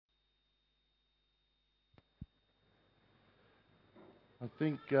I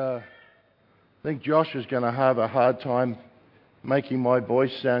think Josh is going to have a hard time making my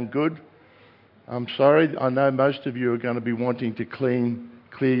voice sound good. I'm sorry. I know most of you are going to be wanting to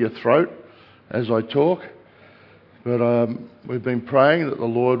clear your throat as I talk, but we've been praying that the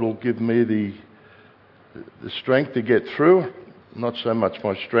Lord will give me the strength to get through. Not so much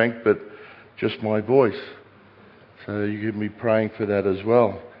my strength, but just my voice. So you can be praying for that as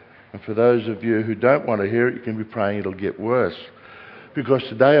well. And for those of you who don't want to hear it, you can be praying it'll get worse. Because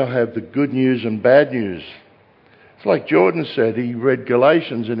today I have the good news and bad news. It's like Jordan said, he read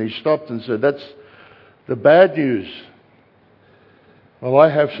Galatians and he stopped and said, that's the bad news. Well, I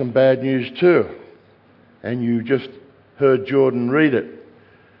have some bad news too. And you just heard Jordan read it.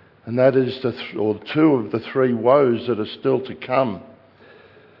 And that is two of the three woes that are still to come.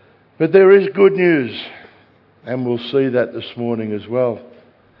 But there is good news. And we'll see that this morning as well.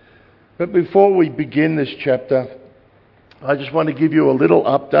 But before we begin this chapter, I just want to give you a little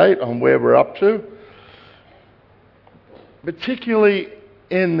update on where we're up to, particularly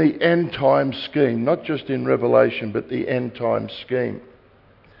in the end time scheme, not just in Revelation, but the end time scheme.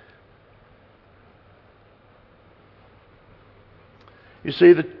 You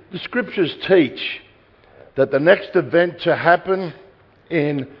see, the scriptures teach that the next event to happen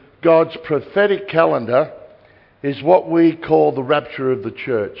in God's prophetic calendar is what we call the rapture of the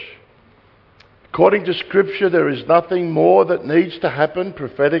church. According to Scripture, there is nothing more that needs to happen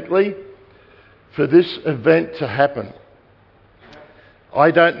prophetically for this event to happen.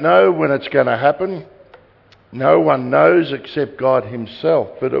 I don't know when it's going to happen. No one knows except God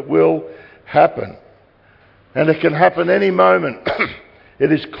himself, but it will happen. And it can happen any moment.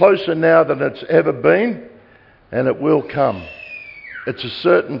 It is closer now than it's ever been, and it will come. It's a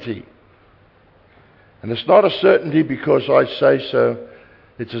certainty. And it's not a certainty because I say so.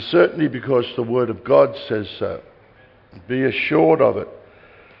 It's a certainty because the Word of God says so. Be assured of it.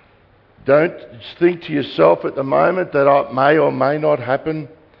 Don't think to yourself at the moment that it may or may not happen.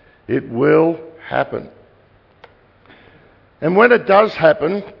 It will happen. And when it does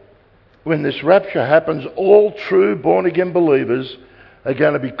happen, when this rapture happens, all true born-again believers are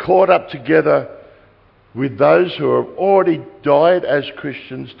going to be caught up together with those who have already died as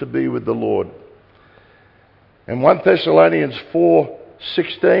Christians to be with the Lord. And 1 Thessalonians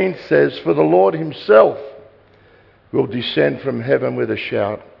 4:16 says, "For the Lord himself will descend from heaven with a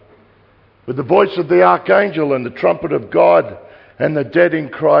shout, with the voice of the archangel and the trumpet of God, and the dead in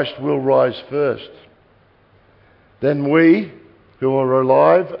Christ will rise first. Then we, who are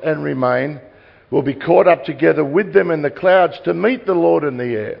alive and remain, will be caught up together with them in the clouds to meet the Lord in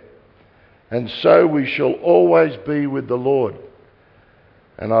the air. And so we shall always be with the Lord."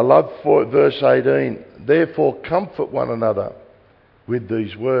 And I love verse 18, "Therefore comfort one another with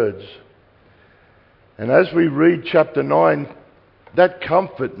these words." And as we read chapter 9, that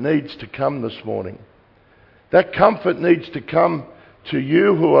comfort needs to come this morning. That comfort needs to come to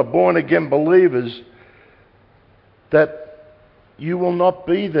you who are born again believers, that you will not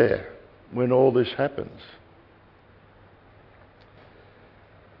be there when all this happens.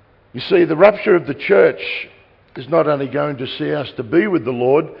 You see, the rapture of the church is not only going to see us to be with the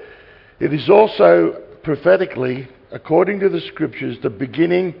Lord, it is also prophetically, according to the Scriptures, the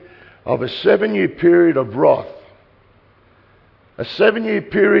beginning of a 7-year period of wrath. A 7-year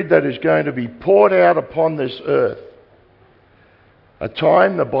period that is going to be poured out upon this earth. A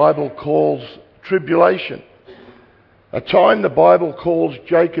time the Bible calls tribulation. A time the Bible calls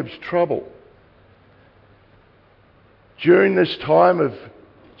Jacob's trouble. During this time of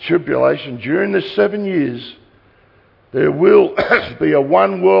tribulation, during the 7 years, there will be a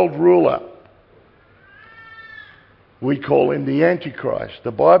one world ruler. We call him the Antichrist.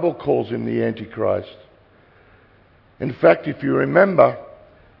 The Bible calls him the Antichrist. In fact, if you remember,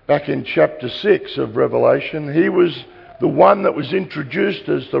 back in chapter 6 of Revelation, he was the one that was introduced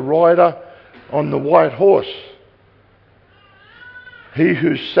as the rider on the white horse. He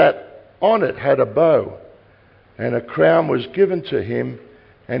who sat on it had a bow, and a crown was given to him,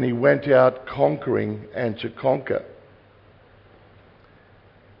 and he went out conquering and to conquer.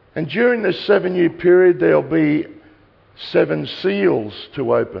 And during this 7-year period, there'll be 7 seals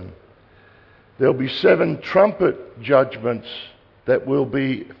to open. There'll be 7 trumpet judgments that will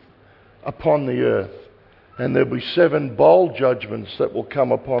be upon the earth. And there'll be 7 bowl judgments that will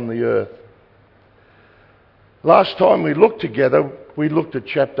come upon the earth. Last time we looked together, we looked at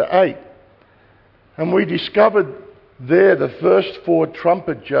chapter 8. And we discovered there the first 4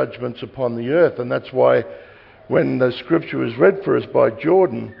 trumpet judgments upon the earth. And that's why when the scripture was read for us by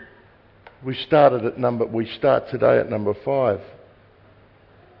Jordan, we start today at number 5.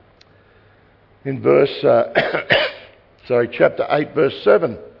 In verse chapter 8 verse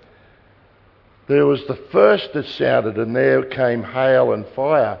 7. There was the first that sounded, and there came hail and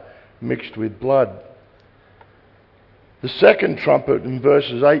fire mixed with blood. The second trumpet in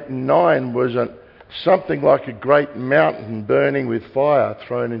verses 8 and 9 was something like a great mountain burning with fire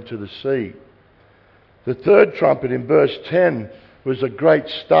thrown into the sea. The third trumpet in verse 10 was a great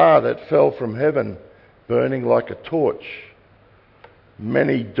star that fell from heaven, burning like a torch.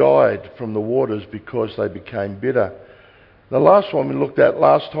 Many died from the waters because they became bitter. The last one we looked at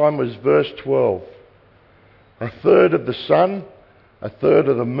last time was verse 12. A third of the sun, a third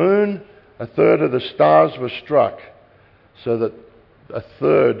of the moon, a third of the stars were struck, so that a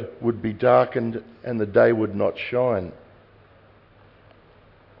third would be darkened and the day would not shine.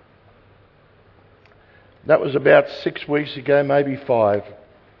 That was about 6 weeks ago, maybe 5.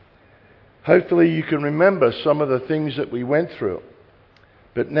 Hopefully you can remember some of the things that we went through.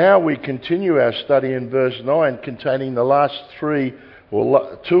 But now we continue our study in verse 9, containing the last 3,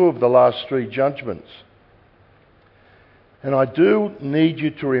 or 2 of the last 3 judgments. And I do need you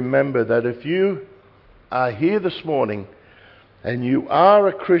to remember that if you are here this morning and you are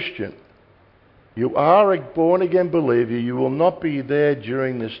a Christian, you are a born-again believer, you will not be there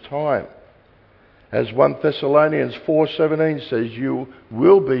during this time. As 1 Thessalonians 4:17 says, you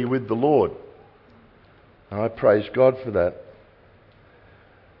will be with the Lord. And I praise God for that.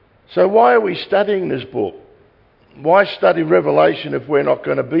 So why are we studying this book? Why study Revelation if we're not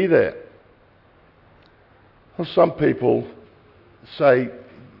going to be there? Well, some people say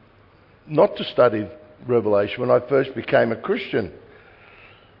not to study Revelation. When I first became a Christian,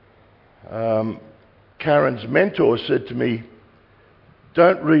 Karen's mentor said to me,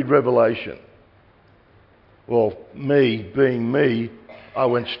 don't read Revelation. Well, me, being me, I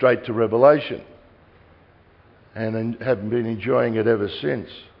went straight to Revelation and have been enjoying it ever since.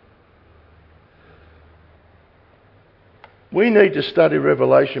 We need to study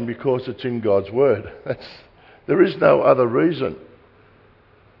Revelation because it's in God's Word. There is no other reason.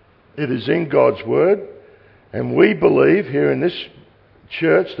 It is in God's Word, and we believe here in this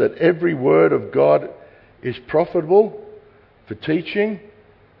church that every word of God is profitable for teaching,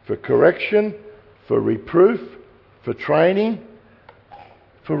 for correction, for reproof, for training,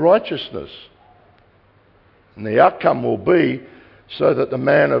 for righteousness. And the outcome will be so that the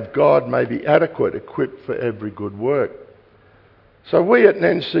man of God may be adequate, equipped for every good work. So we at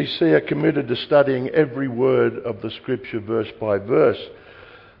NCC are committed to studying every word of the Scripture verse by verse.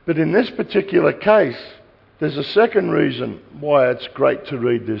 But in this particular case, there's a second reason why it's great to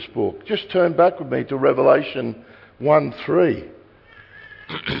read this book. Just turn back with me to Revelation 1:3.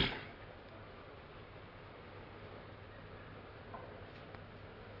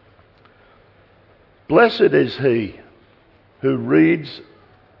 Blessed is he who reads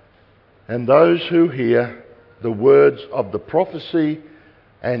and those who hear the words of the prophecy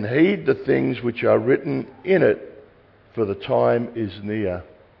and heed the things which are written in it, for the time is near.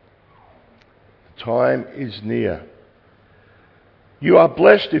 The time is near. You are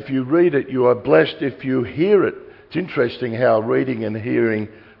blessed if you read it. You are blessed if you hear it. It's interesting how reading and hearing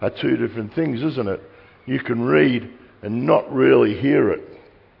are 2 different things, isn't it? You can read and not really hear it.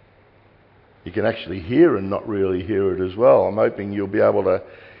 You can actually hear and not really hear it as well. I'm hoping you'll be able to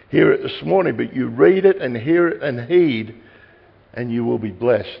hear it this morning, but you read it and hear it and heed, and you will be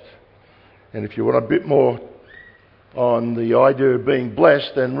blessed. And if you want a bit more on the idea of being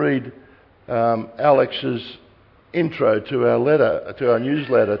blessed, then read Alex's intro to our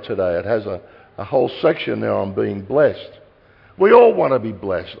newsletter today. It has a whole section there on being blessed. We all want to be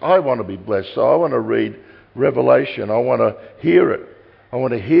blessed. I want to be blessed, so I want to read Revelation. I want to hear it. I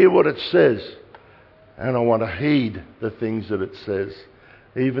want to hear what it says, and I want to heed the things that it says.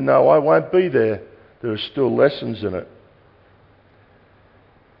 Even though I won't be there, there are still lessons in it.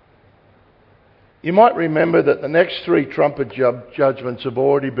 You might remember that the next 3 trumpet judgments have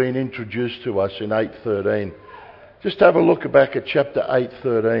already been introduced to us in 8:13. Just have a look back at chapter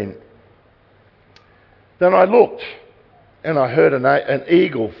 8:13. Then I looked, and I heard an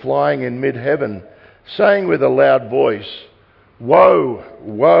eagle flying in mid-heaven, saying with a loud voice, "Woe,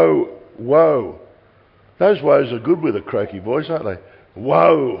 woe, woe." Those woes are good with a croaky voice, aren't they?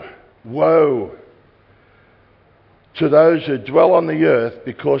 Woe, woe to those who dwell on the earth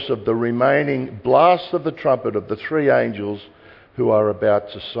because of the remaining blast of the trumpet of the 3 angels who are about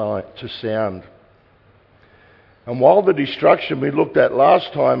to sound. And while the destruction we looked at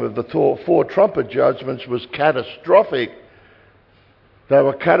last time of the 4 trumpet judgments was catastrophic, they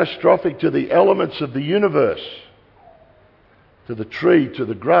were catastrophic to the elements of the universe, to the tree, to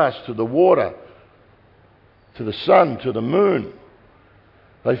the grass, to the water, to the sun, to the moon.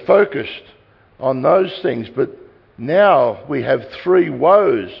 They focused on those things, but Now we have 3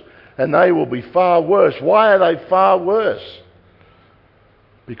 woes, and they will be far worse. Why are they far worse?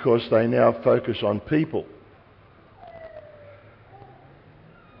 Because they now focus on people.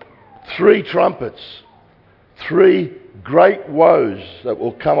 3 trumpets, 3 great woes that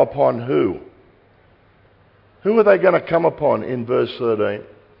will come upon who? Who are they going to come upon in verse 13?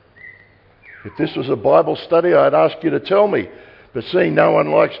 If this was a Bible study, I'd ask you to tell me. But seeing no one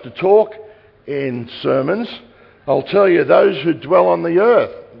likes to talk in sermons, I'll tell you those who dwell on the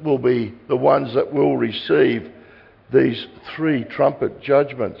earth will be the ones that will receive these 3 trumpet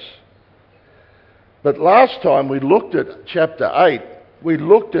judgments. But last time we looked at chapter 8, we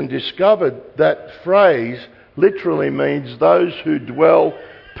looked and discovered that phrase literally means those who dwell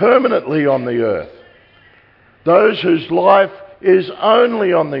permanently on the earth. Those whose life is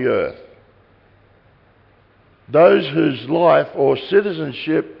only on the earth. Those whose life or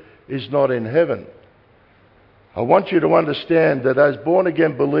citizenship is not in heaven. I want you to understand that as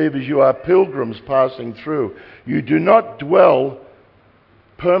born-again believers, you are pilgrims passing through. You do not dwell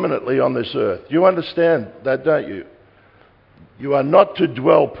permanently on this earth. You understand that, don't you? You are not to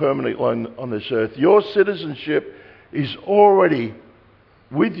dwell permanently on this earth. Your citizenship is already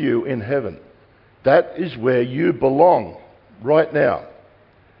with you in heaven. That is where you belong right now.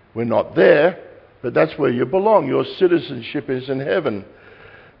 We're not there, but that's where you belong. Your citizenship is in heaven.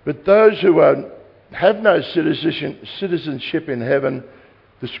 But those who have no citizenship in heaven,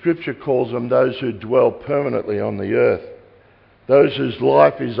 the scripture calls them those who dwell permanently on the earth. Those whose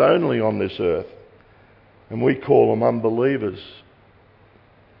life is only on this earth. And we call them unbelievers.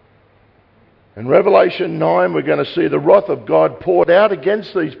 In Revelation 9, we're going to see the wrath of God poured out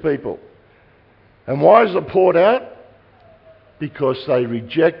against these people. And why is it poured out? Because they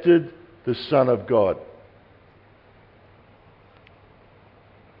rejected the Son of God.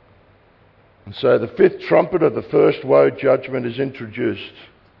 And so the 5th trumpet of the first woe judgment is introduced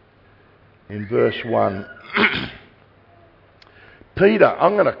in verse 1. Peter,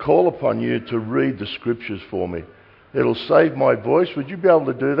 I'm going to call upon you to read the scriptures for me. It'll save my voice. Would you be able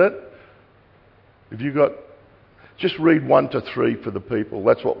to do that? Have you got... Just read 1 to 3 for the people.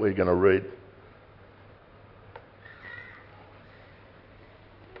 That's what we're going to read.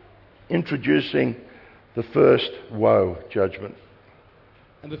 Introducing the first woe judgment.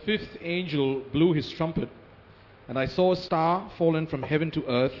 And the 5th angel blew his trumpet, and I saw a star fallen from heaven to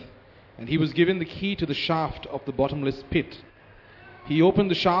earth, and he was given the key to the shaft of the bottomless pit. He opened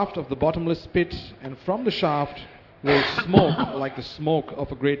the shaft of the bottomless pit, and from the shaft rose smoke like the smoke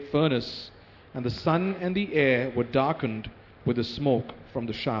of a great furnace, and the sun and the air were darkened with the smoke from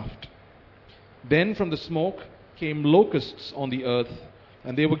the shaft. Then from the smoke came locusts on the earth,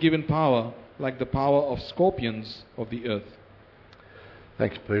 and they were given power like the power of scorpions of the earth.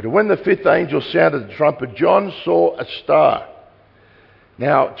 Thanks, Peter. When the 5th angel sounded the trumpet, John saw a star.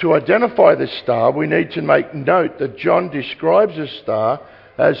 Now, to identify this star, we need to make note that John describes this star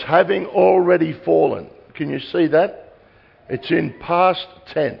as having already fallen. Can you see that? It's in past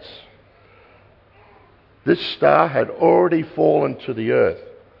tense. This star had already fallen to the earth.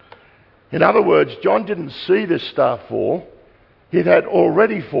 In other words, John didn't see this star fall. It had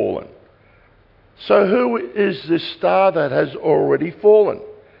already fallen. So who is this star that has already fallen?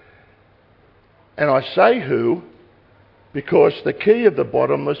 And I say who because the key of the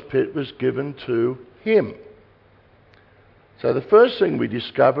bottomless pit was given to him. So the first thing we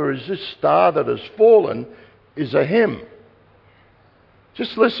discover is this star that has fallen is a him.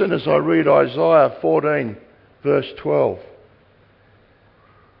 Just listen as I read Isaiah 14, verse 12.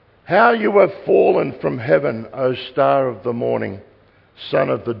 How you have fallen from heaven, O star of the morning, son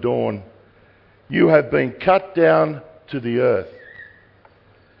of the dawn. You have been cut down to the earth.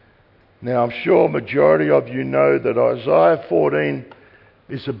 Now, I'm sure a majority of you know that Isaiah 14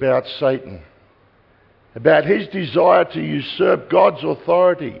 is about Satan, about his desire to usurp God's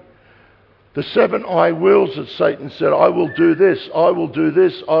authority. The 7 I wills that Satan said, I will do this, I will do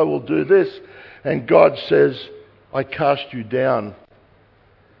this, I will do this. And God says, I cast you down.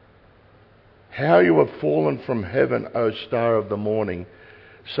 How you have fallen from heaven, O star of the morning.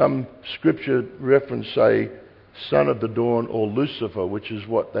 Some scripture reference say, son of the dawn or Lucifer, which is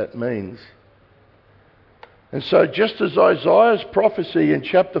what that means. And so just as Isaiah's prophecy in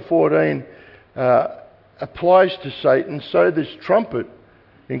chapter 14 applies to Satan, so this trumpet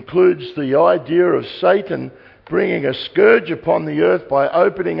includes the idea of Satan bringing a scourge upon the earth by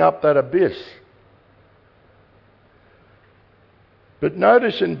opening up that abyss. But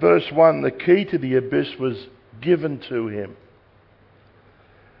notice in verse 1, the key to the abyss was given to him.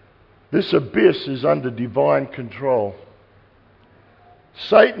 This abyss is under divine control.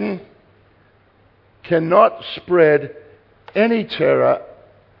 Satan cannot spread any terror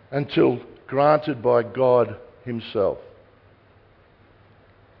until granted by God Himself.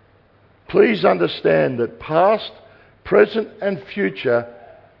 Please understand that past, present and future,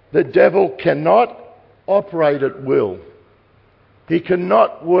 the devil cannot operate at will. He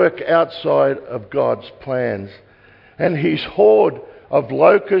cannot work outside of God's plans. And his horde of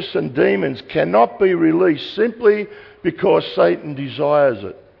locusts and demons cannot be released simply because Satan desires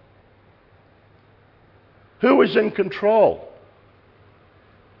it. Who is in control?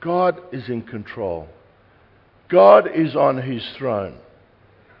 God is in control. God is on His throne.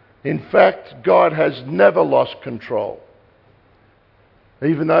 In fact, God has never lost control.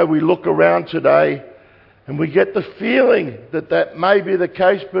 Even though we look around today and we get the feeling that that may be the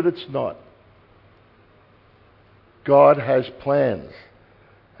case, but it's not. God has plans.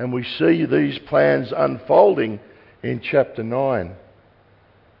 And we see these plans unfolding in chapter 9.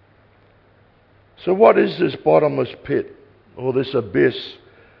 So what is this bottomless pit, or this abyss,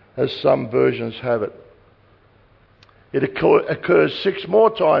 as some versions have it? It occurs 6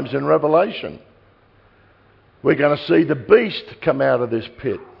 more times in Revelation. We're going to see the beast come out of this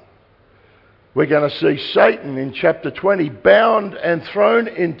pit. We're going to see Satan in chapter 20 bound and thrown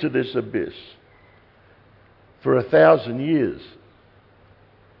into this abyss for 1,000 years.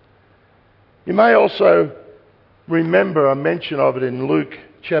 You may also remember a mention of it in Luke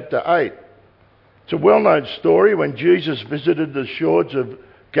chapter 8. It's a well-known story when Jesus visited the shores of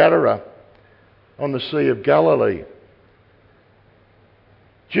Gadara on the Sea of Galilee.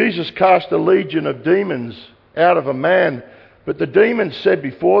 Jesus cast a legion of demons out of a man, but the demons said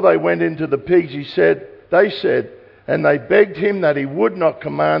before they went into the pigs, they said, and they begged him that he would not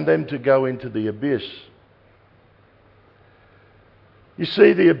command them to go into the abyss. You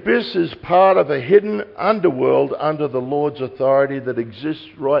see, the abyss is part of a hidden underworld under the Lord's authority that exists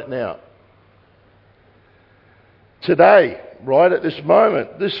right now. Today, right at this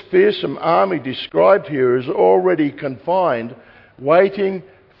moment, this fearsome army described here is already confined, waiting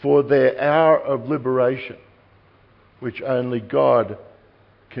for their hour of liberation, which only God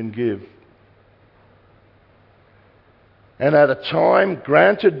can give. And at a time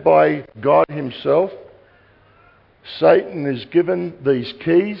granted by God Himself, Satan is given these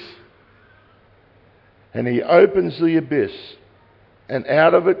keys, and he opens the abyss, and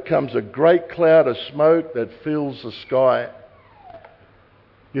out of it comes a great cloud of smoke that fills the sky.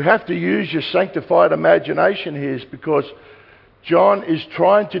 You have to use your sanctified imagination here, because John is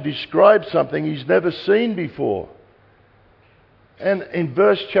trying to describe something he's never seen before. And in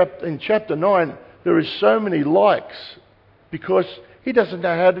chapter 9, there is so many likes because he doesn't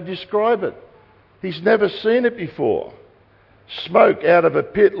know how to describe it. He's never seen it before. Smoke out of a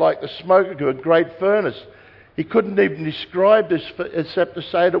pit like the smoke of a great furnace. He couldn't even describe this except to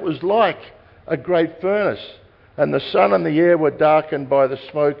say that it was like a great furnace. And the sun and the air were darkened by the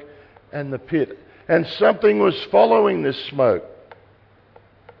smoke and the pit. And something was following this smoke.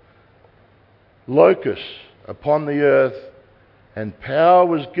 Locusts upon the earth, and power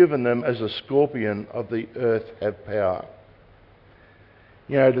was given them as a scorpion of the earth have power.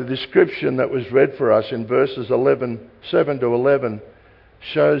 You know, the description that was read for us in verses 7 to 11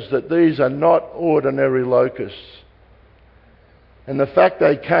 shows that these are not ordinary locusts. And the fact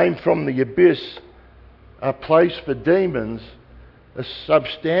they came from the abyss, a place for demons,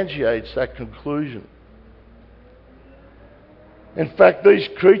 substantiates that conclusion. In fact, these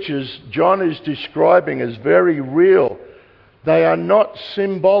creatures John is describing as very real. They are not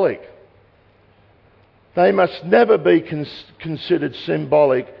symbolic. They must never be considered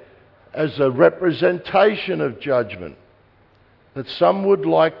symbolic as a representation of judgment that some would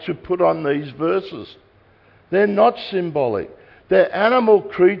like to put on these verses. They're not symbolic. They're animal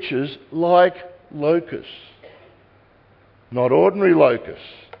creatures like locusts. Not ordinary locusts,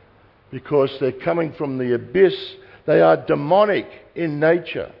 because they're coming from the abyss. They are demonic in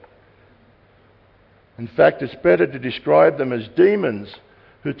nature. In fact, it's better to describe them as demons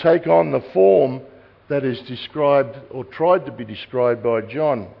who take on the form that is described or tried to be described by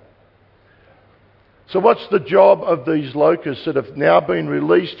John. So what's the job of these locusts that have now been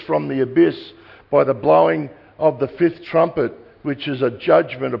released from the abyss by the blowing of the 5th trumpet, which is a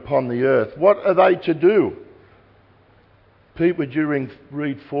judgment upon the earth? What are they to do? Pete, would you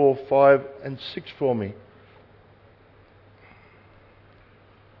read 4, 5 and 6 for me?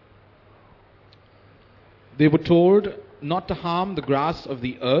 They were told not to harm the grass of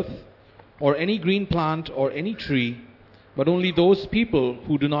the earth, or any green plant, or any tree, but only those people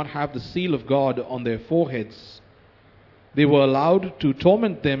who do not have the seal of God on their foreheads. They were allowed to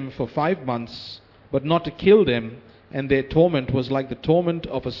torment them for 5 months, but not to kill them, and their torment was like the torment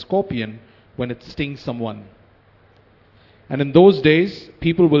of a scorpion, when it stings someone. And in those days,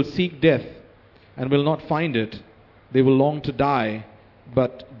 people will seek death and will not find it. They will long to die,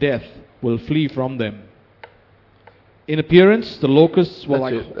 but death will flee from them. In appearance, the locusts were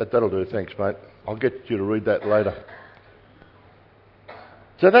That'll do. Thanks, mate. I'll get you to read that later.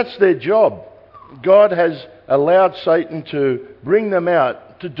 So that's their job. God has allowed Satan to bring them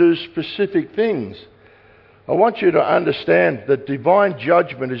out to do specific things. I want you to understand that divine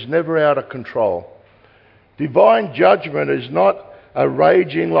judgment is never out of control. Divine judgment is not a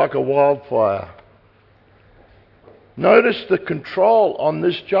raging like a wildfire. Notice the control on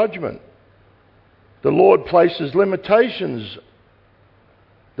this judgment. The Lord places limitations.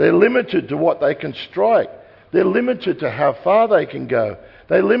 They're limited to what they can strike. They're limited to how far they can go.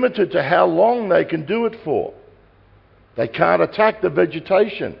 They're limited to how long they can do it for. They can't attack the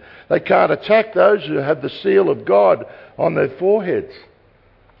vegetation. They can't attack those who have the seal of God on their foreheads.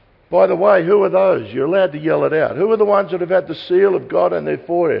 By the way, who are those? You're allowed to yell it out. Who are the ones that have had the seal of God on their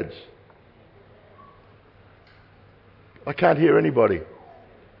foreheads? I can't hear anybody.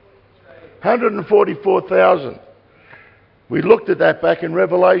 144,000. We looked at that back in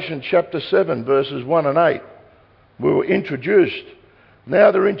Revelation chapter 7, verses 1 and 8. We were introduced.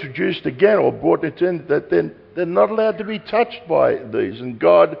 Now they're introduced again, or brought it in, that they're not allowed to be touched by these, and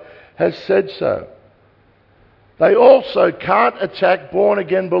God has said so. They also can't attack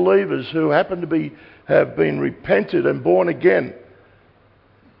born-again believers who happen to have been repented and born again.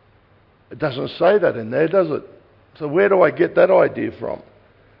 It doesn't say that in there, does it? So where do I get that idea from?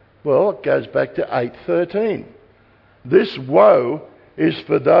 Well, it goes back to 8:13. This woe is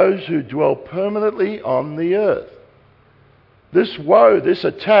for those who dwell permanently on the earth. This woe, this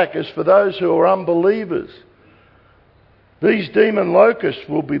attack, is for those who are unbelievers. These demon locusts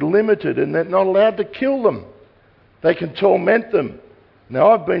will be limited and they're not allowed to kill them. They can torment them.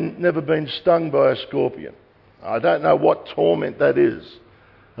 Now, I've never been stung by a scorpion. I don't know what torment that is,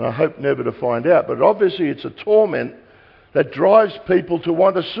 and I hope never to find out. But obviously it's a torment that drives people to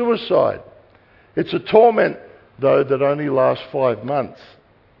want a suicide. It's a torment, though, that only lasts 5 months.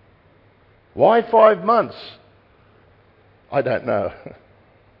 Why 5 months? I don't know.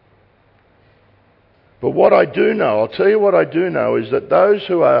 But what I do know, I'll tell you what I do know, is that those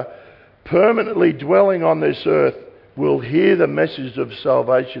who are permanently dwelling on this earth will hear the message of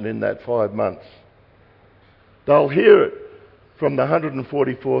salvation in that 5 months. They'll hear it from the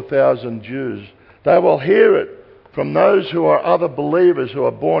 144,000 Jews. They will hear it from those who are other believers who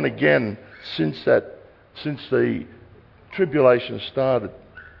are born again since the tribulation started.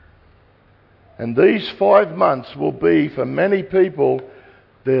 And these 5 months will be, for many people,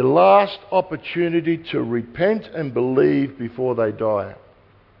 their last opportunity to repent and believe before they die.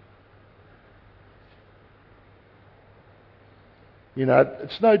 You know,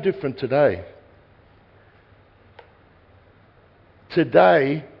 it's no different today.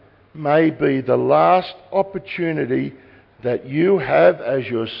 Today may be the last opportunity that you have as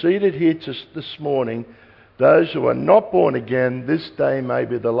you're seated here this morning. Those who are not born again, this day may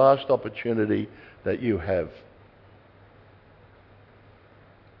be the last opportunity that you have.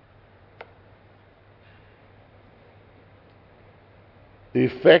 The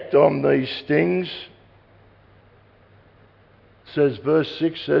effect on these stings, says verse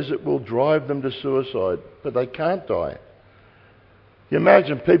 6 says it will drive them to suicide, but they can't die. You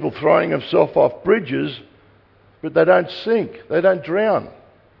imagine people throwing themselves off bridges, but they don't sink, they don't drown.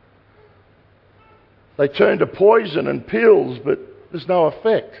 They turn to poison and pills, but there's no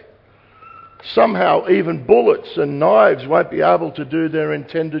effect. Somehow even bullets and knives won't be able to do their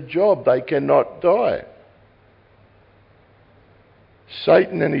intended job. They cannot die.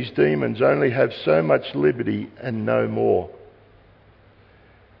 Satan and his demons only have so much liberty and no more.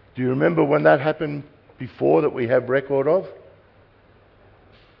 Do you remember when that happened before that we have record of?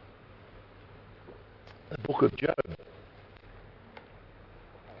 The book of Job.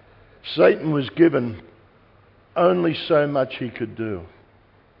 Satan was given only so much he could do.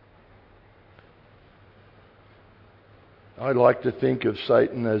 I like to think of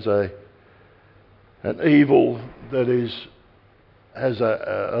Satan as an evil that has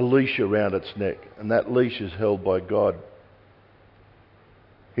a leash around its neck, and that leash is held by God.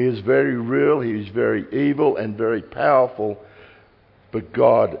 He is very real, he is very evil and very powerful, but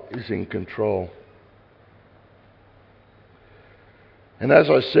God is in control. And as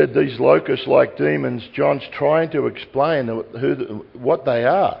I said, these locust-like demons, John's trying to explain what they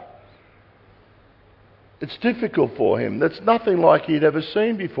are. It's difficult for him. That's nothing like he'd ever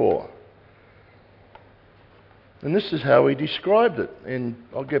seen before. And this is how he described it. And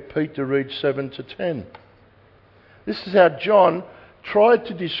I'll get Pete to read 7 to 10. This is how John tried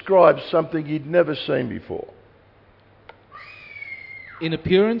to describe something he'd never seen before. In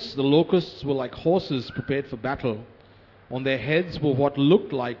appearance, the locusts were like horses prepared for battle. On their heads were what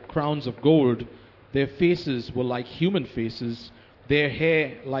looked like crowns of gold. Their faces were like human faces, their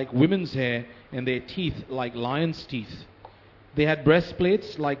hair like women's hair, and their teeth like lions' teeth. They had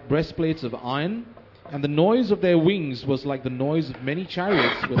breastplates like breastplates of iron, and the noise of their wings was like the noise of many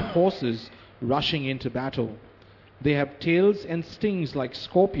chariots with horses rushing into battle. They have tails and stings like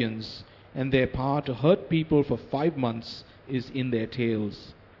scorpions, and their power to hurt people for 5 months is in their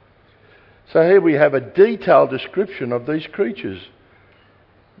tails. So here we have a detailed description of these creatures.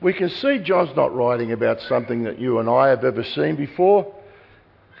 We can see John's not writing about something that you and I have ever seen before.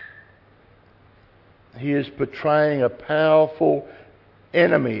 He is portraying a powerful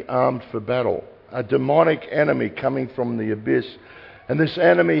enemy armed for battle, a demonic enemy coming from the abyss. And this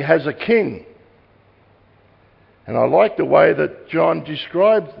enemy has a king. And I like the way that John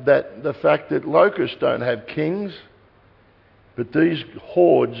described that, the fact that locusts don't have kings, but these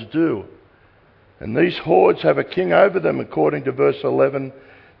hordes do. And these hordes have a king over them, according to verse 11.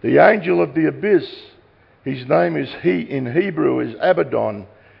 The angel of the abyss, his name is in Hebrew is Abaddon,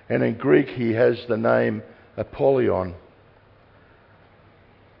 and in Greek he has the name Apollyon.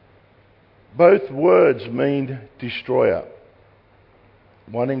 Both words mean destroyer.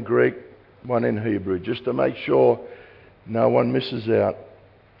 One in Greek, one in Hebrew, just to make sure no one misses out.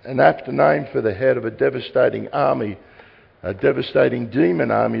 An apt name for the head of a devastating army, a devastating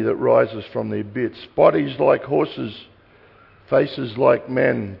demon army that rises from the abyss. Bodies like horses, faces like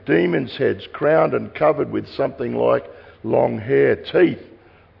men, demons' heads crowned and covered with something like long hair, teeth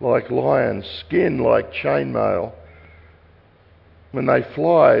like lions, skin like chainmail. When they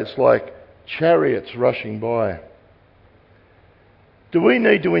fly, it's like chariots rushing by. Do we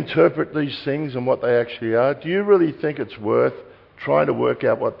need to interpret these things and what they actually are? Do you really think it's worth trying to work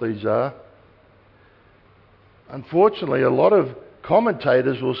out what these are? Unfortunately, a lot of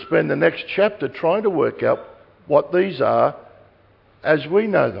commentators will spend the next chapter trying to work out what these are as we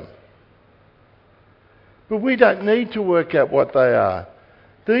know them. But we don't need to work out what they are.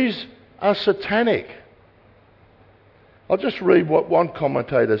 These are satanic. I'll just read what one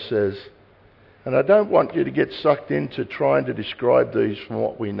commentator says. And I don't want you to get sucked into trying to describe these from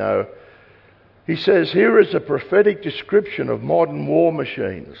what we know. He says, here is a prophetic description of modern war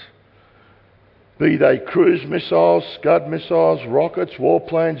machines. Be they cruise missiles, Scud missiles, rockets,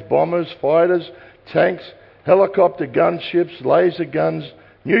 warplanes, bombers, fighters, tanks, helicopter gunships, laser guns,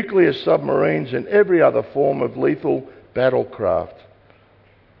 nuclear submarines, and every other form of lethal battlecraft.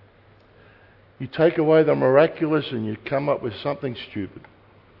 You take away the miraculous and you come up with something stupid.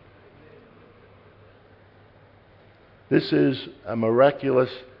 This is a miraculous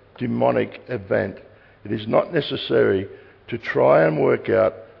demonic event. It is not necessary to try and work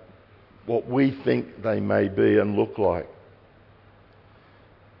out what we think they may be and look like.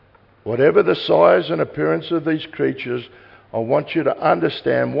 Whatever the size and appearance of these creatures, I want you to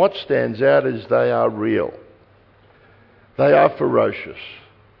understand what stands out is they are real. They are ferocious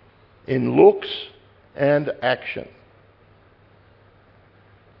in looks and action.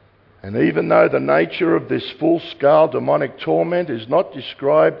 And even though the nature of this full-scale demonic torment is not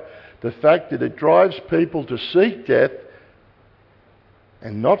described, the fact that it drives people to seek death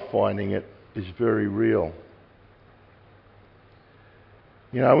and not finding it is very real.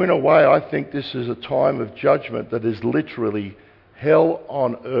 You know, in a way, I think this is a time of judgment that is literally hell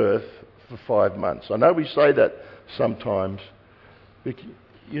on earth for 5 months. I know we say that sometimes, but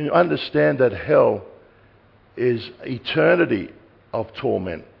you understand that hell is eternity of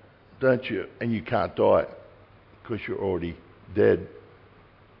torment, don't you? And you can't die because you're already dead.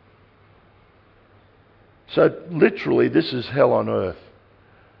 So literally, this is hell on earth.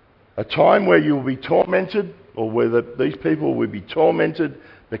 A time where you will be tormented, or where these people will be tormented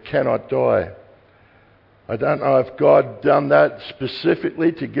but cannot die. I don't know if God done that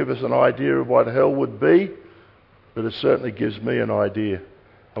specifically to give us an idea of what hell would be, but it certainly gives me an idea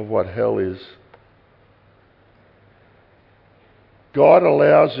of what hell is. God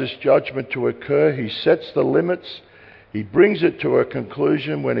allows this judgment to occur. He sets the limits. He brings it to a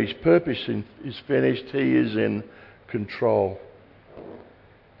conclusion. When His purpose is finished, He is in control.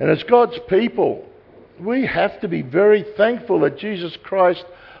 And as God's people, we have to be very thankful that Jesus Christ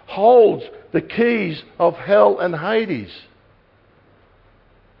holds the keys of hell and Hades.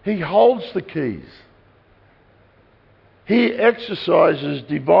 He holds the keys. He exercises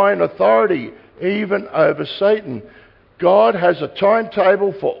divine authority even over Satan. God has a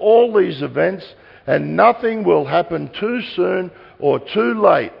timetable for all these events, and nothing will happen too soon or too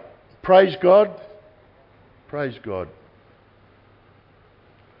late. Praise God. Praise God.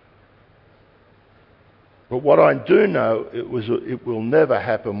 But what I do know, it will never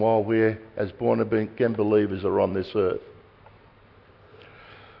happen while we're, as born-again believers, are on this earth.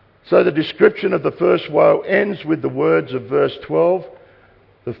 So the description of the first woe ends with the words of verse 12.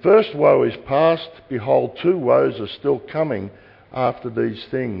 The first woe is past. Behold, two woes are still coming after these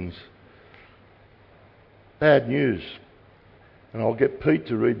things. Bad news. And I'll get Pete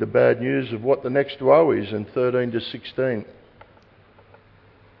to read the bad news of what the next woe is in 13 to 16.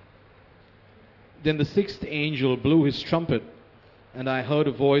 Then the sixth angel blew his trumpet, and I heard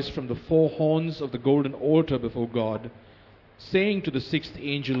a voice from the four horns of the golden altar before God, saying to the sixth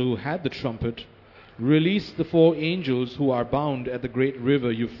angel who had the trumpet, Release the four angels who are bound at the great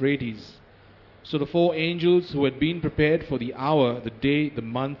river Euphrates. So the four angels who had been prepared for the hour, the day, the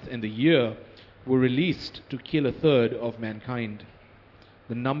month, and the year were released to kill a third of mankind.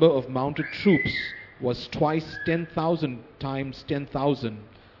 The number of mounted troops was twice 10,000 times 10,000.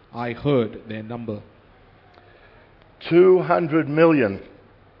 I heard their number. 200 million.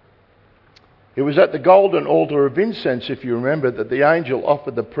 It was at the golden altar of incense, if you remember, that the angel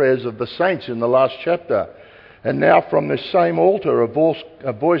offered the prayers of the saints in the last chapter. And now from this same altar,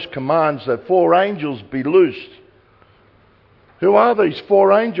 a voice commands that four angels be loosed. Who are these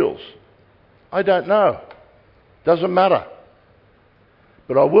four angels? I don't know. Doesn't matter.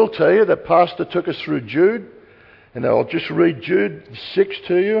 But I will tell you that Pastor took us through Jude, and I'll just read Jude 6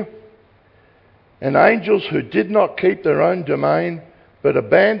 to you. And angels who did not keep their own domain, but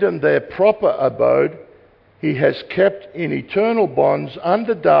abandoned their proper abode, he has kept in eternal bonds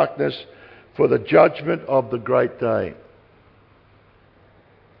under darkness for the judgment of the great day.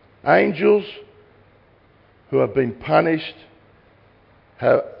 Angels who have been punished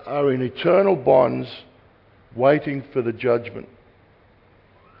are in eternal bonds waiting for the judgment.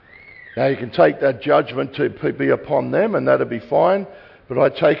 Now you can take that judgment to be upon them, and that'll be fine, but I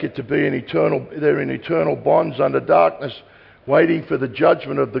take it to be they're in eternal bonds under darkness waiting for the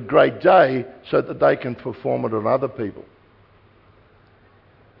judgment of the great day so that they can perform it on other people.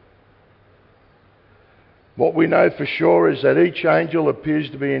 What we know for sure is that each angel appears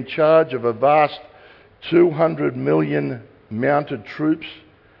to be in charge of a vast 200 million mounted troops.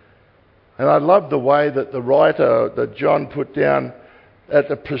 And I love the way that the writer, that John put down at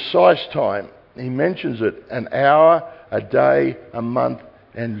the precise time. He mentions it, an hour, a day, a month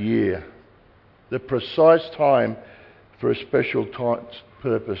and year. The precise time for a special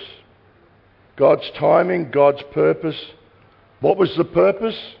purpose. God's timing, God's purpose. What was the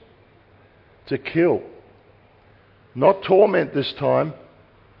purpose? To kill. Not torment this time,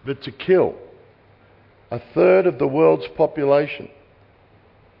 but to kill. A third of the world's population.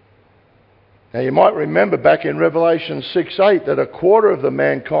 Now you might remember back in Revelation 6:8 that a quarter of the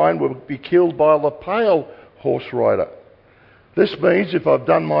mankind will be killed by the pale horse rider. This means, if I've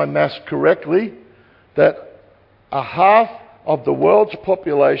done my maths correctly, that a half of the world's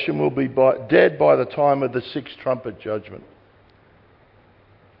population will be dead by the time of the sixth trumpet judgment.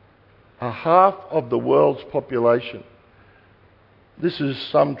 A half of the world's population. This is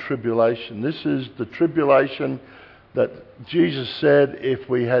some tribulation. This is the tribulation that Jesus said if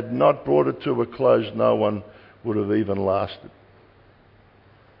we had not brought it to a close, no one would have even lasted.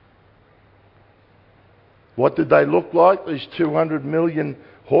 What did they look like, these 200 million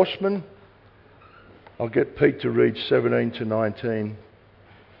horsemen? I'll get Pete to read 17 to 19.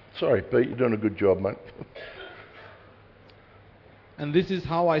 Sorry, Pete, you're doing a good job, mate. And this is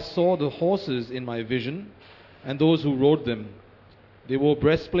how I saw the horses in my vision, and those who rode them. They wore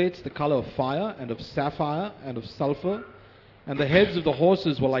breastplates the color of fire, and of sapphire, and of sulfur. And the heads of the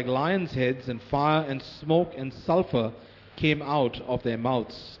horses were like lions' heads, and fire and smoke and sulfur came out of their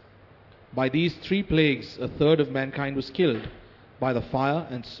mouths. By these three plagues a third of mankind was killed, by the fire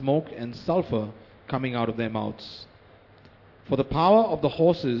and smoke and sulfur coming out of their mouths. For the power of the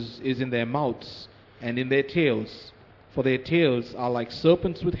horses is in their mouths and in their tails, for their tails are like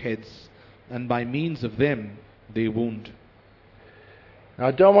serpents with heads, and by means of them they wound. Now,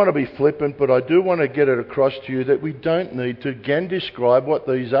 I don't want to be flippant, but I do want to get it across to you that we don't need to again describe what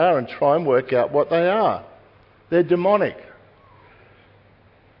these are and try and work out what they are. They're demonic.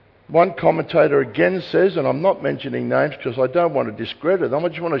 One commentator again says, and I'm not mentioning names because I don't want to discredit them, I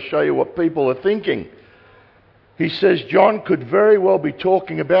just want to show you what people are thinking. He says John could very well be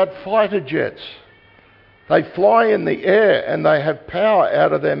talking about fighter jets. They fly in the air and they have power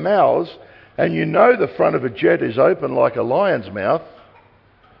out of their mouths, and you know the front of a jet is open like a lion's mouth.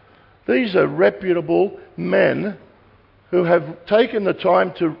 These are reputable men who have taken the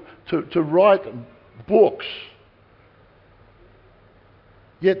time to write books.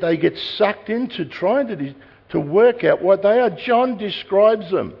 Yet they get sucked into trying to work out what they are. John describes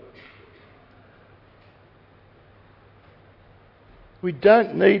them. We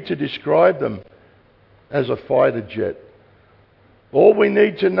don't need to describe them as a fighter jet. All we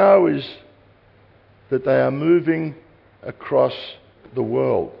need to know is that they are moving across the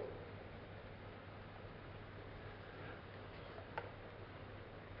world.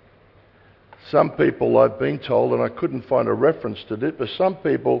 Some people, I've been told, and I couldn't find a reference to it, but some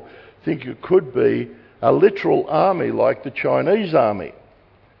people think it could be a literal army like the Chinese army,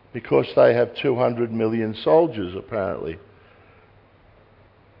 because they have 200 million soldiers apparently.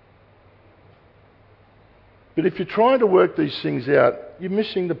 But if you're trying to work these things out, you're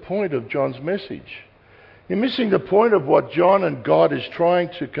missing the point of John's message. You're missing the point of what John and God is trying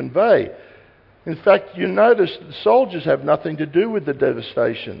to convey. In fact, you notice the soldiers have nothing to do with the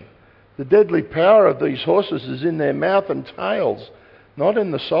devastation. The deadly power of these horses is in their mouth and tails, not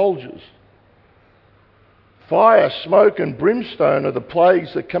in the soldiers. Fire, smoke and brimstone are the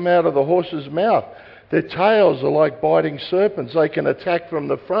plagues that come out of the horse's mouth. Their tails are like biting serpents. They can attack from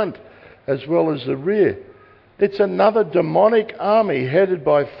the front as well as the rear. It's another demonic army headed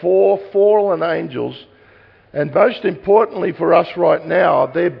by 4 fallen angels. And most importantly for us right now,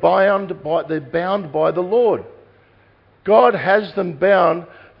 they're bound by the Lord. God has them bound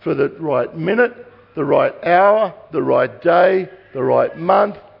for the right minute, the right hour, the right day, the right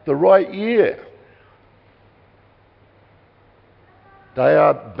month, the right year. They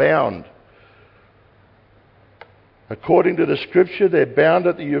are bound. According to the scripture, they're bound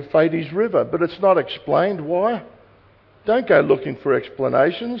at the Euphrates River, but it's not explained why. Don't go looking for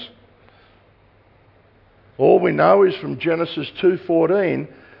explanations. All we know is from Genesis 2:14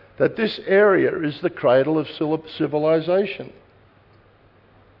 that this area is the cradle of civilization.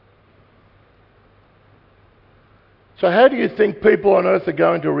 So how do you think people on earth are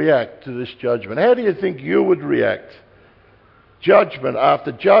going to react to this judgment? How do you think you would react? Judgment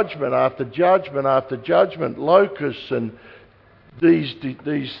after judgment after judgment after judgment, locusts and these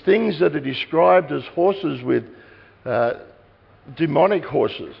things that are described as horses with demonic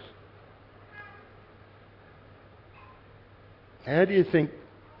horses. How do you think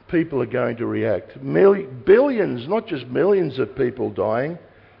people are going to react? Billions, not just millions of people dying.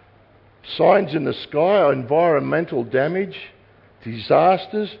 Signs in the sky, environmental damage,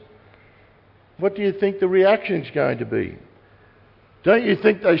 disasters. What do you think the reaction is going to be? Don't you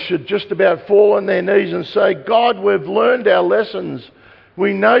think they should just about fall on their knees and say, God, we've learned our lessons.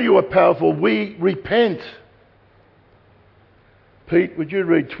 We know you are powerful. We repent. Pete, would you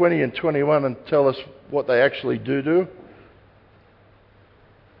read 20 and 21 and tell us what they actually do?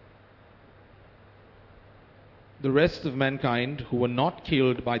 The rest of mankind who were not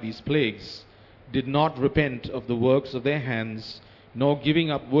killed by these plagues did not repent of the works of their hands, nor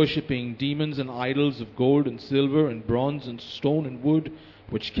giving up worshipping demons and idols of gold and silver and bronze and stone and wood,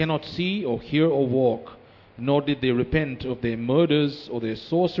 which cannot see or hear or walk, nor did they repent of their murders or their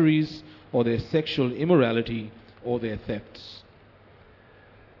sorceries or their sexual immorality or their thefts.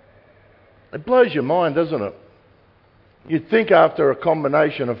 It blows your mind, doesn't it? You'd think after a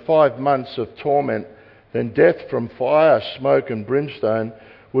combination of 5 months of torment, then death from fire, smoke and brimstone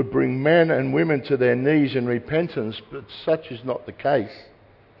would bring men and women to their knees in repentance, but such is not the case.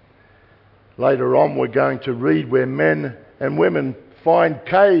 Later on we're going to read where men and women find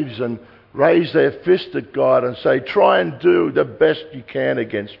caves and raise their fist at God and say, try and do the best you can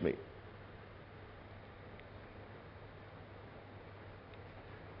against me.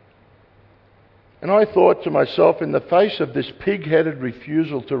 And I thought to myself, in the face of this pig-headed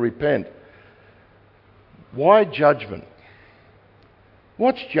refusal to repent, why judgment?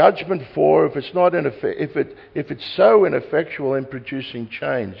 What's judgment for if it's so ineffectual in producing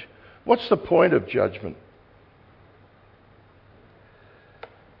change? What's the point of judgment?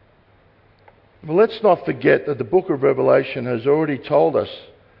 Well, let's not forget that the book of Revelation has already told us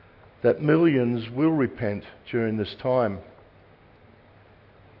that millions will repent during this time.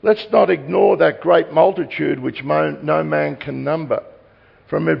 Let's not ignore that great multitude which no man can number,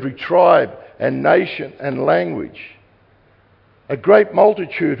 from every tribe and nation and language. A great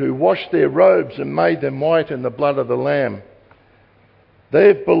multitude who washed their robes and made them white in the blood of the Lamb. They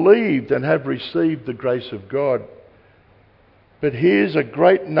have believed and have received the grace of God. But here's a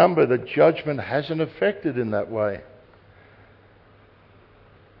great number that judgment hasn't affected in that way.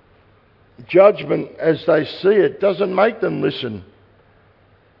 Judgment, as they see it, doesn't make them listen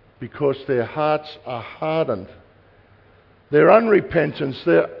because their hearts are hardened. Their unrepentance,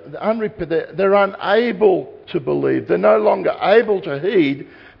 they're unable to believe. They're no longer able to heed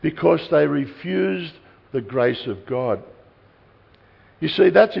because they refused the grace of God. You see,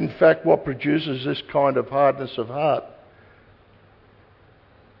 that's in fact what produces this kind of hardness of heart.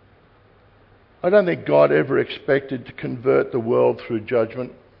 I don't think God ever expected to convert the world through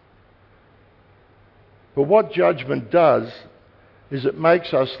judgment. But what judgment does is it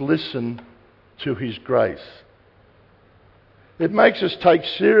makes us listen to His grace. It makes us take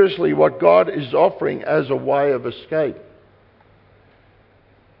seriously what God is offering as a way of escape.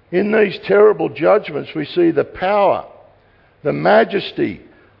 In these terrible judgments, we see the power, the majesty,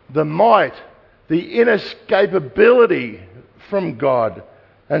 the might, the inescapability from God.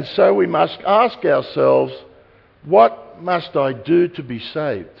 And so we must ask ourselves, what must I do to be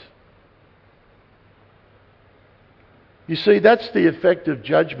saved? You see, that's the effect of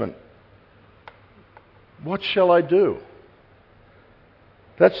judgment. What shall I do?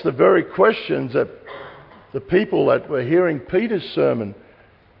 That's the very questions that the people that were hearing Peter's sermon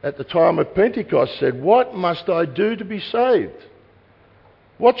at the time of Pentecost said. What must I do to be saved?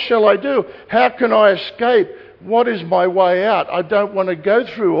 What shall I do? How can I escape? What is my way out? I don't want to go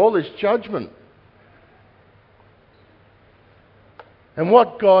through all this judgment. And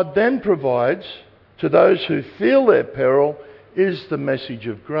what God then provides to those who feel their peril is the message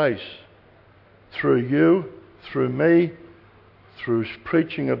of grace. Through you, through me, through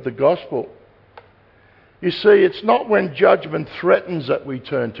preaching of the gospel. You see, it's not when judgment threatens that we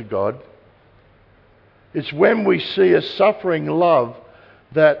turn to God. It's when we see a suffering love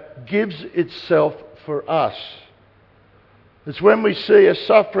that gives itself for us. It's when we see a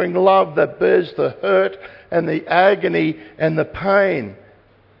suffering love that bears the hurt and the agony and the pain.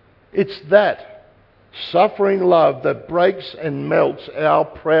 It's that suffering love that breaks and melts our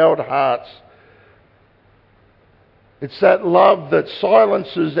proud hearts. It's that love that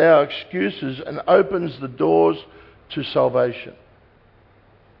silences our excuses and opens the doors to salvation.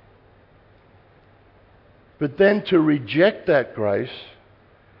 But then to reject that grace,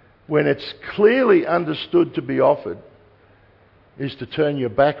 when it's clearly understood to be offered, is to turn your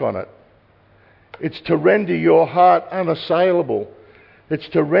back on it. It's to render your heart unassailable. It's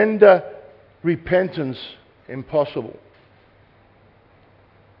to render repentance impossible.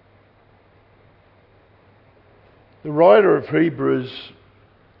 The writer of Hebrews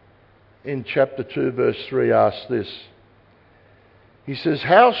in chapter 2 verse 3 asks this. He says,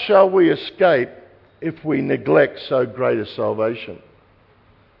 how shall we escape if we neglect so great a salvation?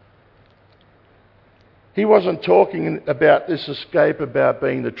 He wasn't talking about this escape about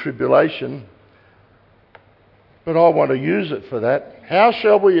being the tribulation, but I want to use it for that. How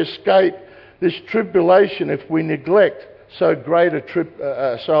shall we escape this tribulation if we neglect so great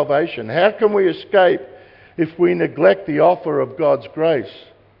a salvation? How can we escape if we neglect the offer of God's grace?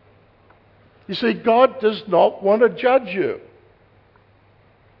 You see, God does not want to judge you.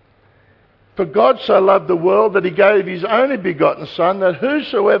 For God so loved the world that He gave His only begotten Son, that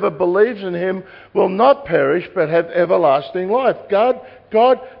whosoever believes in Him will not perish but have everlasting life.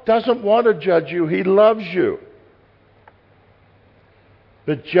 God doesn't want to judge you. He loves you.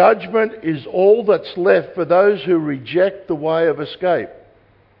 But judgment is all that's left for those who reject the way of escape.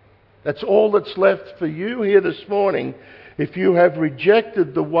 That's all that's left for you here this morning if you have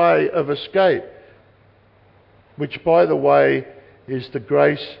rejected the way of escape, which, by the way, is the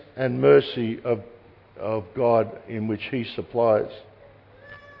grace and mercy of God in which He supplies.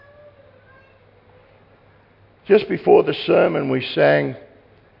 Just before the sermon we sang,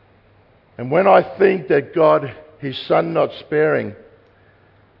 and when I think that God, His Son not sparing,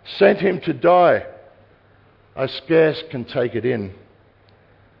 sent Him to die, I scarce can take it in.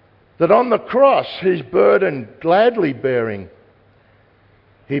 That on the cross, His burden gladly bearing,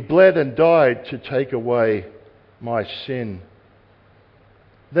 He bled and died to take away my sin.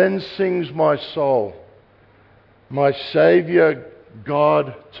 Then sings my soul, my Saviour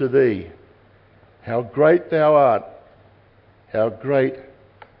God, to Thee, how great Thou art, how great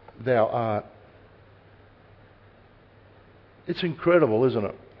Thou art. It's incredible, isn't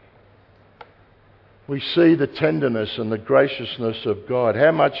it? We see the tenderness and the graciousness of God,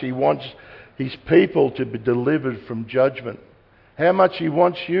 how much He wants His people to be delivered from judgment, how much He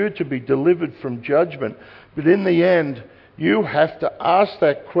wants you to be delivered from judgment. But in the end, you have to ask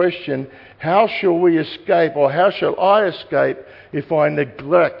that question, how shall we escape, or how shall I escape if I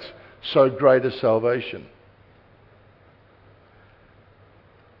neglect so great a salvation?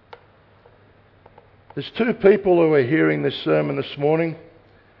 There's two people who are hearing this sermon this morning.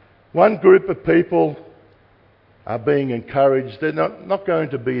 One group of people are being encouraged. They're not going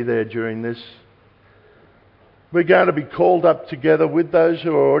to be there during this. We're going to be called up together with those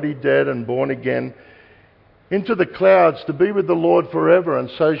who are already dead and born again into the clouds to be with the Lord forever,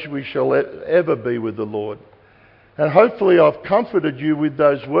 and so we shall ever be with the Lord. And hopefully I've comforted you with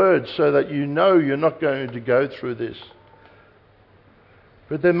those words so that you know you're not going to go through this.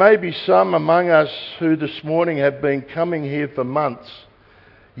 But there may be some among us who this morning have been coming here for months,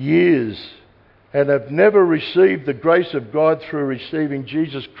 years, and have never received the grace of God through receiving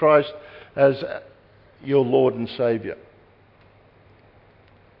Jesus Christ as your Lord and Saviour.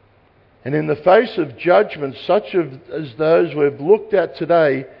 And in the face of judgment such as those we've looked at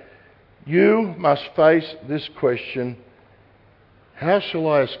today, you must face this question: how shall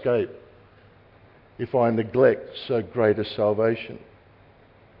I escape if I neglect so great a salvation?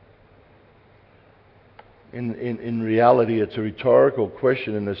 In reality, it's a rhetorical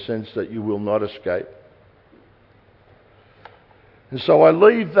question in the sense that you will not escape. And so I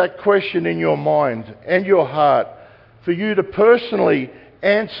leave that question in your mind and your heart for you to personally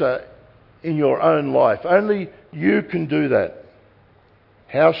answer in your own life. Only you can do that.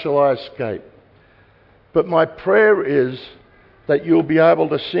 How shall I escape? But my prayer is that you'll be able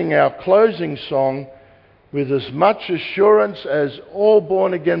to sing our closing song with as much assurance as all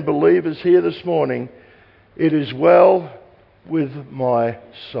born-again believers here this morning: it is well with my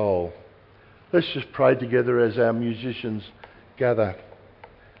soul. Let's just pray together as our musicians gather.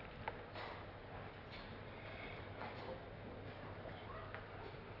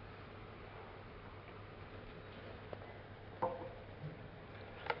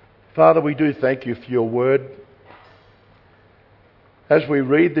 Father, we do thank you for your word. As we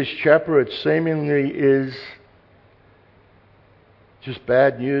read this chapter, it seemingly is just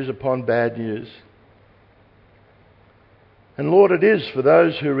bad news upon bad news. And Lord, it is for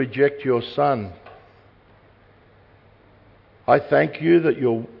those who reject your Son. I thank you that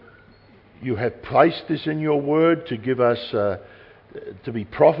you have placed this in your word to give us, to be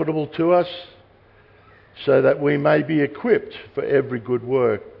profitable to us, so that we may be equipped for every good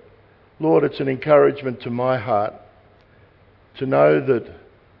work. Lord, it's an encouragement to my heart to know that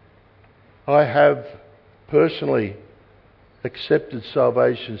I have personally accepted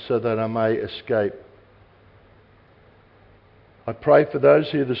salvation so that I may escape. I pray for those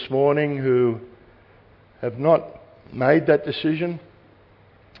here this morning who have not made that decision.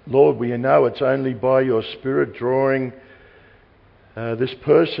 Lord, we know it's only by your Spirit drawing this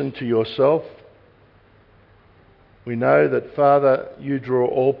person to yourself. We know that, Father, you draw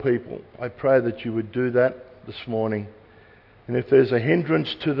all people. I pray that you would do that this morning. And if there's a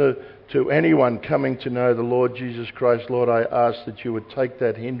hindrance to anyone coming to know the Lord Jesus Christ, Lord, I ask that you would take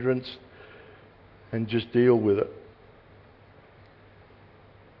that hindrance and just deal with it.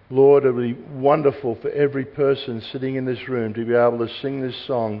 Lord, it would be wonderful for every person sitting in this room to be able to sing this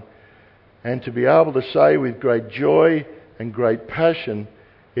song and to be able to say with great joy and great passion,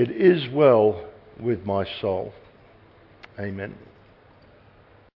 "It is well with my soul." Amen.